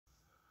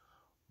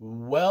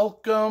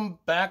Welcome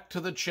back to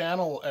the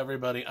channel,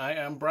 everybody. I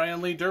am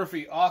Brian Lee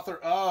Durfee, author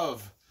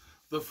of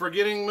The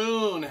Forgetting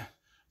Moon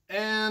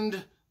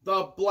and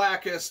The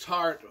Blackest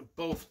Heart,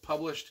 both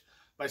published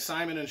by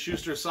Simon &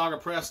 Schuster Saga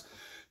Press.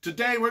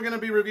 Today we're going to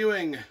be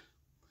reviewing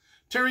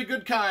Terry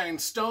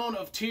Goodkind, Stone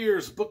of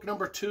Tears, book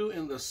number 2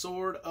 in the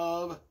Sword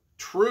of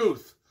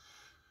Truth.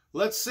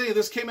 Let's see,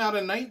 this came out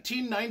in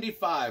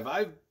 1995.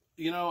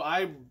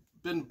 I've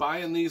been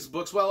buying these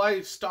books. Well,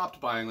 I stopped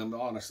buying them,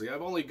 honestly. I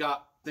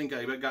think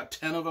I got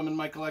 10 of them in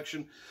my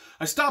collection.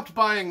 I stopped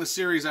buying the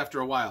series after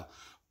a while.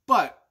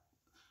 But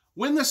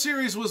when the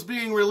series was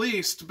being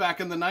released back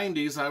in the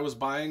 90s, I was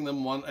buying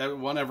them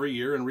one every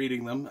year and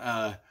reading them.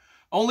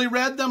 Only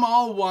read them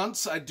all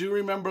once. I do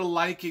remember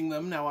liking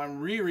them. Now I'm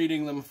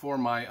rereading them for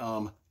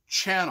my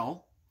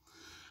channel.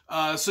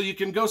 So you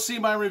can go see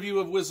my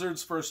review of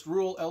Wizard's First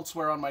Rule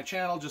elsewhere on my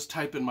channel. Just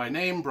type in my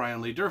name,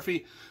 Brian Lee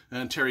Durfee,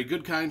 and Terry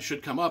Goodkind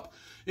should come up.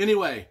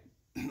 Anyway,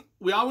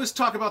 we always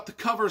talk about the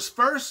covers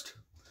first,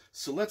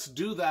 so let's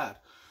do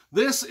that.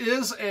 This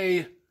is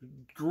a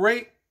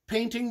great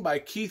painting by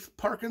Keith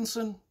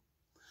Parkinson.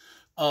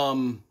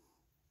 On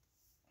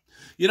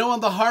the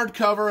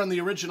hardcover and the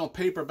original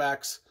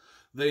paperbacks,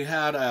 they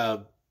had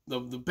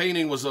the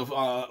painting was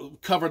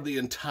covered the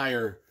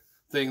entire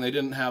thing. They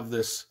didn't have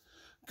this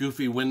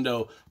goofy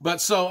window.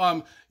 But so,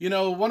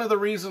 one of the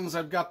reasons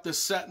I've got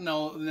this set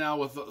now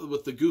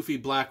with the goofy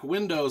black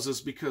windows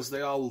is because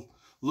they all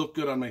look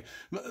good on me.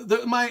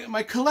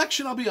 My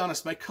collection, I'll be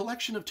honest, my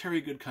collection of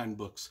Terry Goodkind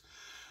books,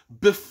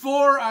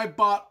 before I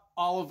bought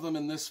all of them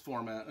in this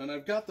format, and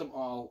I've got them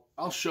all,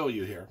 I'll show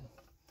you here.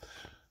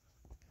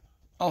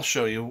 I'll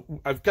show you.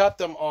 I've got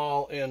them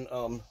all in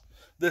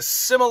this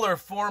similar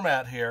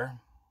format here,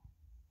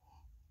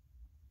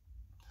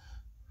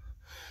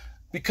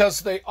 because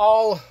they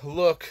all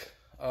look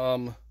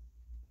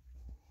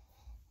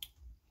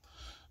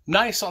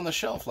nice on the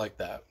shelf like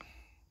that.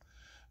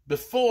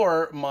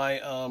 Before,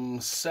 my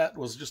set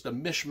was just a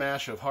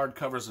mishmash of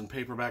hardcovers and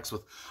paperbacks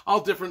with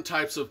all different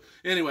types of...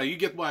 Anyway, you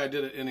get why I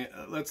did it.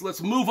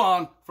 Let's move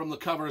on from the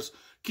covers.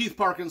 Keith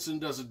Parkinson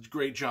does a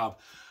great job.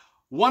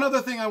 One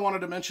other thing I wanted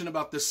to mention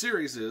about this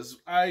series is,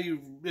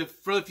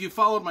 if you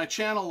followed my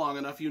channel long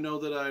enough, you know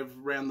that I've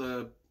ran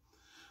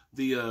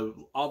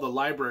all the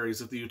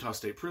libraries at the Utah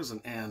State Prison,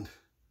 and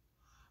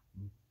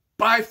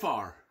by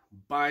far,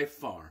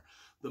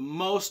 the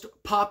most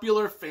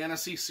popular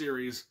fantasy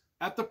series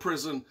at the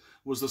prison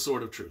was The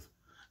Sword of Truth.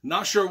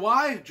 Not sure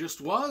why,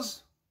 just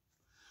was.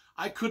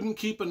 I couldn't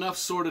keep enough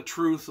Sword of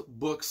Truth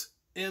books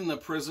in the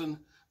prison.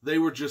 They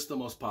were just the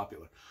most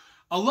popular.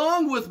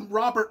 Along with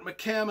Robert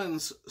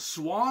McCammon's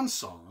Swan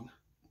Song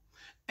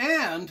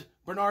and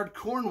Bernard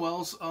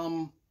Cornwell's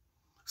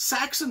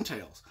Saxon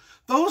Tales.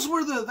 Those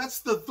are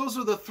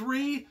the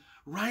three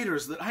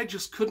writers that I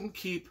just couldn't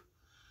keep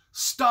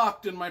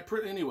stocked in my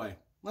Anyway,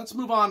 let's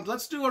move on.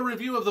 Let's do a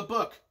review of the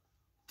book.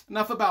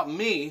 Enough about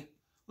me.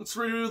 Let's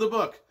review the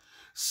book.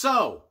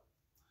 So,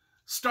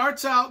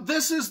 starts out,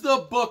 this is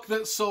the book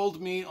that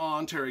sold me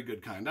on Terry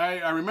Goodkind.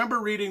 I remember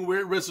reading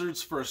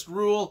Wizard's First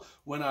Rule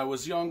when I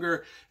was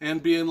younger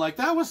and being like,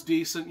 that was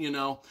decent, you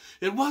know.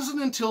 It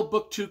wasn't until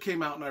book 2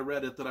 came out and I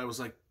read it that I was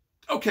like,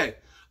 okay,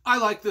 I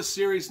like this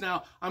series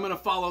now. I'm going to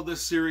follow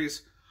this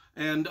series,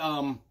 and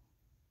I'm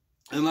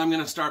going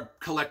to start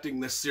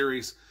collecting this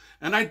series.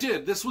 And I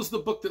did. This was the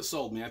book that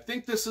sold me. I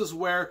think this is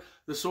where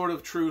The Sword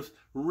of Truth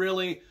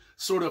really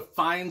sort of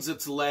finds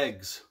its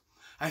legs.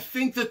 I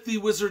think that the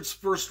Wizard's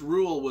First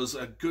Rule was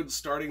a good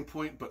starting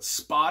point, but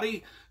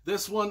spotty.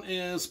 This one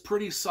is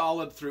pretty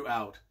solid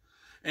throughout,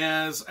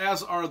 as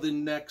are the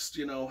next,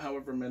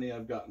 however many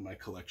I've got in my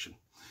collection.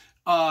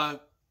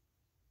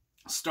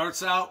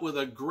 Starts out with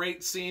a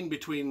great scene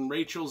between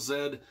Rachel,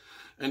 Zed,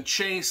 and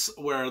Chase,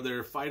 where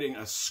they're fighting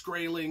a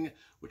Skraeling,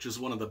 which is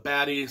one of the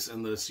baddies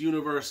in this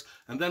universe.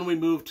 And then we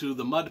move to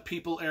the Mud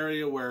People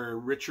area, where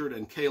Richard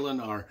and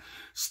Kaylin are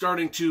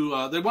starting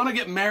to... they want to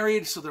get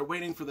married, so they're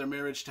waiting for their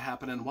marriage to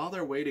happen. And while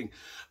they're waiting,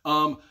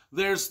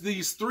 there's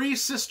these 3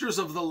 Sisters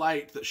of the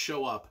Light that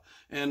show up.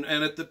 And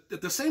at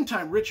the same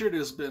time, Richard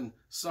has been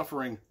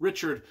suffering.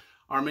 Richard,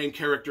 our main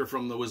character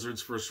from the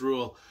Wizard's First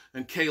Rule,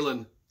 and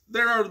Kaylin,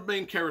 there are the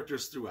main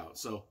characters throughout.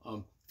 So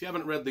if you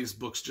haven't read these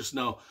books, just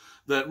know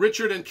that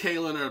Richard and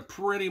Kaylin are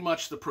pretty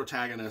much the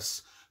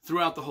protagonists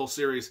throughout the whole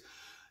series.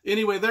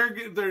 Anyway,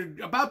 they're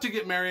about to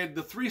get married.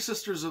 The 3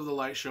 Sisters of the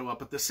Light show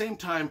up. At the same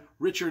time,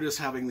 Richard is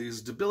having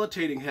these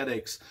debilitating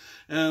headaches.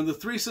 And the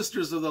 3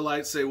 Sisters of the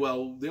Light say,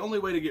 well, the only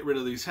way to get rid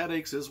of these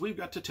headaches is we've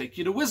got to take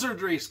you to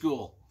wizardry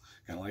school.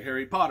 Kind of like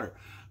Harry Potter.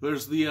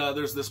 There's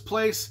this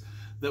place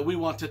that we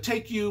want to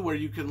take you where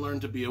you can learn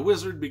to be a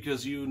wizard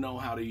because you know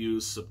how to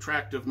use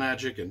subtractive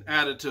magic and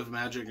additive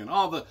magic and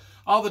all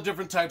the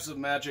different types of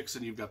magics,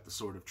 and you've got the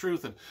Sword of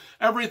Truth, and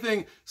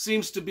everything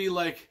seems to be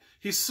like,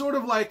 he's sort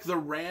of like the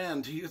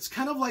Rand. It's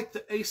kind of like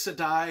the Aes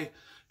Sedai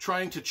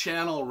trying to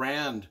channel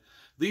Rand.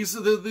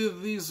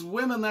 These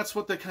women, that's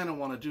what they kind of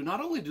want to do.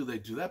 Not only do they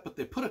do that, but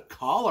they put a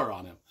collar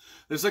on him.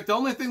 It's like the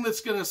only thing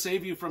that's going to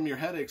save you from your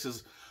headaches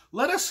is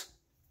let us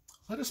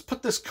let us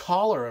put this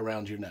collar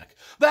around your neck.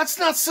 That's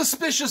not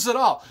suspicious at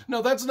all.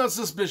 No, that's not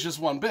suspicious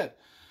one bit.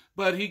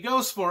 But he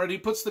goes for it. He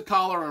puts the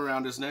collar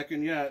around his neck,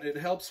 and yeah, it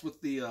helps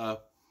with the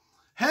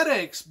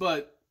headaches,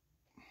 but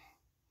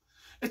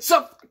it's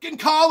a fucking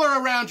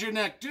collar around your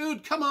neck,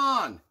 dude. Come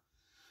on.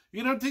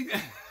 You don't think...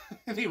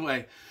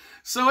 Anyway,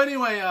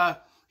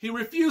 he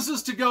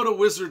refuses to go to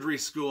wizardry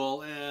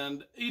school,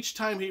 and each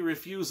time he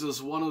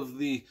refuses, one of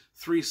the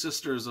three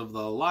sisters of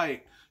the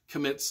light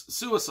commits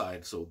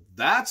suicide. So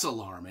that's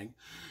alarming.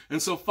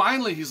 And so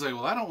finally he's like,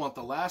 well, I don't want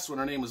the last one.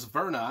 Her name is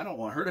Verna. I don't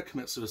want her to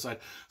commit suicide.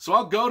 So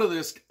I'll go to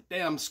this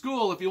damn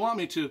school if you want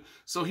me to.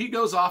 So he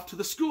goes off to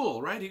the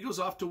school, right? He goes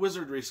off to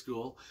wizardry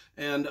school.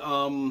 And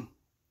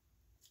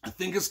I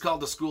think it's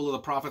called the School of the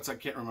Prophets. I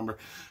can't remember.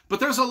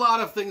 But there's a lot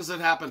of things that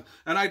happen.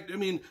 And I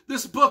mean,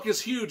 this book is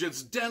huge.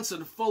 It's dense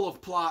and full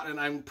of plot, and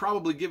I'm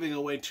probably giving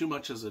away too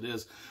much as it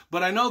is.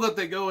 But I know that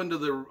they go into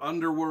the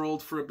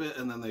underworld for a bit,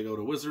 and then they go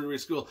to wizardry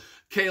school.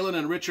 Kaelin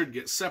and Richard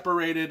get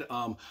separated.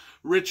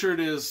 Richard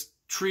is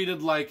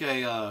treated like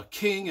a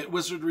king at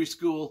wizardry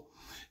school.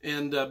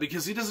 And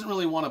because he doesn't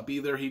really want to be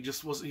there, he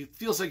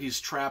feels like he's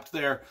trapped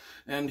there,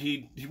 and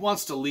he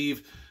wants to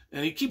leave.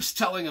 And he keeps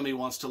telling him he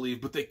wants to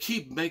leave, but they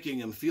keep making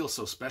him feel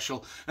so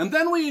special. And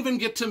then we even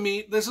get to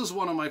meet, this is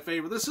one of my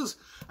favorite,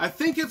 I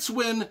think it's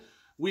when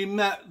we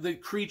met the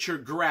creature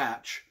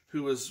Gratch,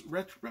 who is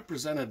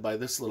represented by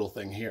this little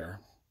thing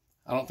here.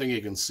 I don't think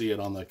you can see it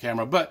on the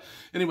camera. But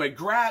anyway,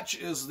 Gratch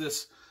is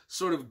this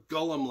sort of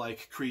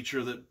golem-like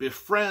creature that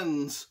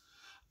befriends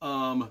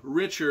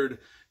Richard.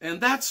 And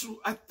I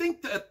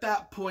think that at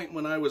that point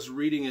when I was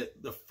reading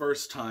it the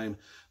first time,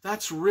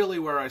 that's really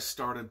where I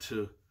started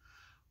to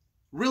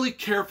really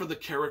care for the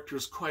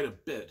characters quite a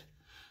bit.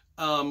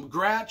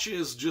 Gratch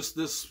is just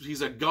this, he's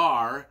a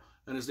Gar,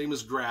 and his name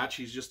is Gratch.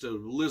 He's just a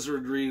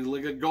lizardry,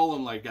 like a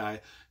golem-like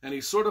guy. And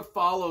he sort of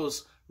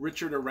follows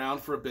Richard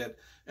around for a bit.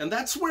 And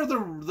that's where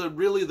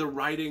the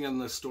writing and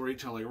the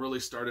storytelling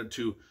really started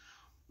to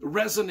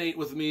resonate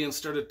with me and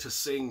started to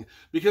sing.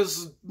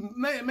 Because,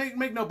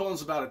 make no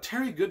bones about it,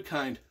 Terry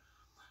Goodkind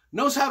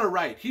knows how to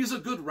write. He's a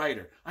good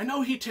writer. I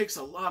know he takes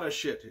a lot of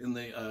shit in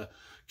the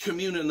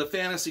in the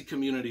fantasy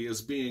community as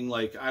being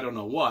like, I don't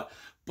know what,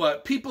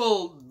 but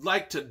people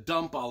like to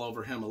dump all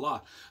over him a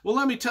lot. Well,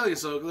 let me tell you,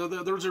 so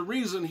there's a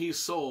reason he's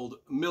sold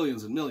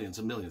millions and millions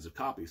and millions of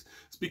copies.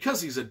 It's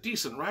because he's a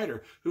decent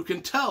writer who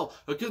can tell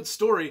a good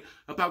story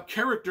about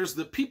characters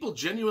that people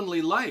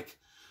genuinely like.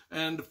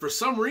 And for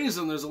some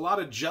reason, there's a lot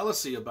of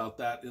jealousy about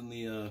that in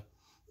the,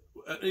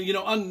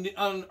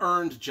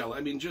 unearned jealousy.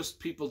 I mean, just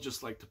people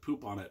just like to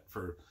poop on it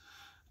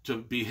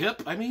to be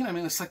hip. I mean,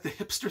 it's like the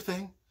hipster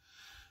thing.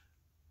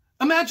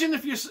 Imagine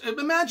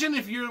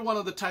if you're one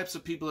of the types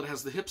of people that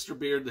has the hipster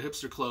beard, the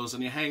hipster clothes,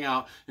 and you hang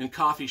out in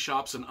coffee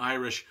shops and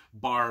Irish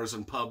bars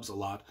and pubs a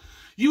lot.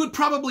 You would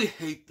probably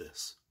hate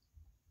this.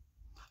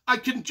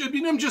 I'm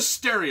just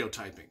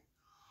stereotyping.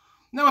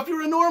 Now, if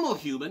you're a normal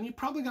human, you're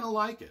probably going to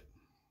like it.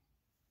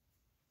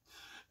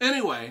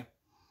 Anyway,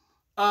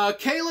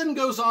 Kaelin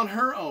goes on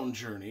her own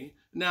journey.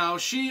 Now,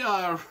 she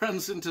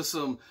runs into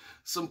some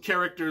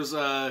characters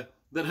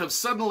that have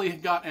suddenly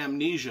got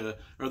amnesia,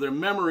 or their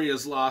memory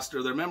is lost,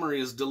 or their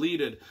memory is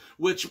deleted,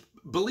 which,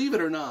 believe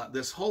it or not,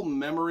 this whole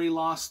memory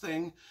loss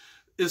thing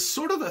is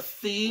sort of a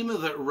theme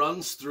that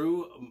runs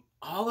through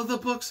all of the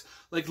books.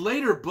 Like,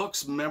 later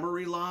books,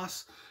 memory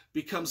loss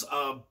becomes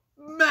a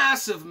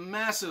massive,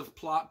 massive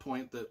plot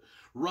point that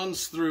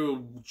runs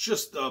through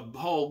just the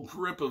whole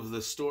grip of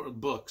the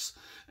books.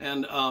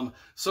 And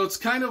so it's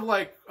kind of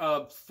like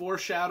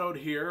foreshadowed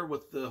here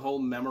with the whole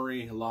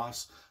memory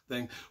loss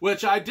thing,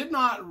 which I did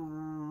not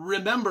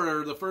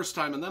remember the first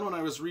time. And then when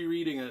I was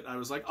rereading it, I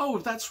was like, oh,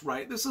 that's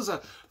right. This is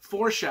a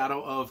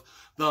foreshadow of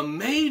the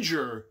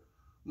major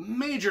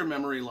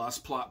memory loss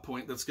plot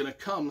point that's going to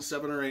come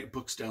 7 or 8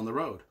 books down the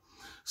road.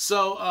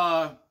 So,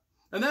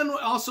 and then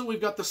also we've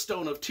got the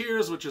Stone of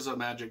Tears, which is a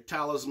magic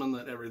talisman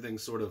that everything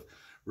sort of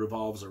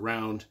revolves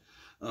around.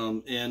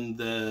 And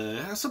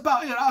that's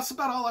about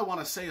all I want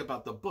to say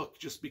about the book,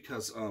 just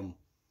because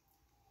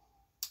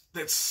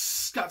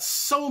it's got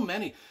so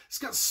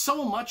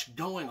much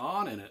going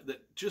on in it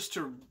that just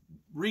to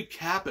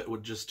recap it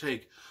would just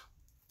take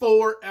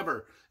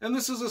forever. And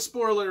this is a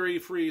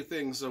spoilery-free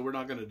thing, so we're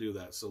not going to do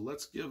that. So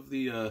let's give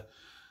the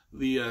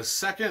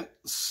second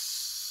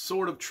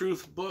Sword of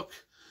Truth book,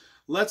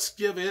 let's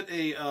give it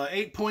a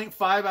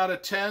 8.5 out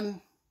of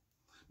 10.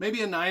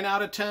 Maybe a 9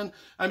 out of 10.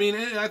 I mean,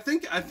 I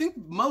think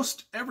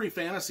most every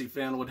fantasy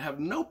fan would have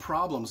no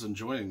problems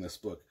enjoying this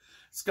book.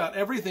 It's got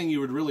everything you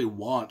would really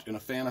want in a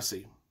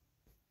fantasy.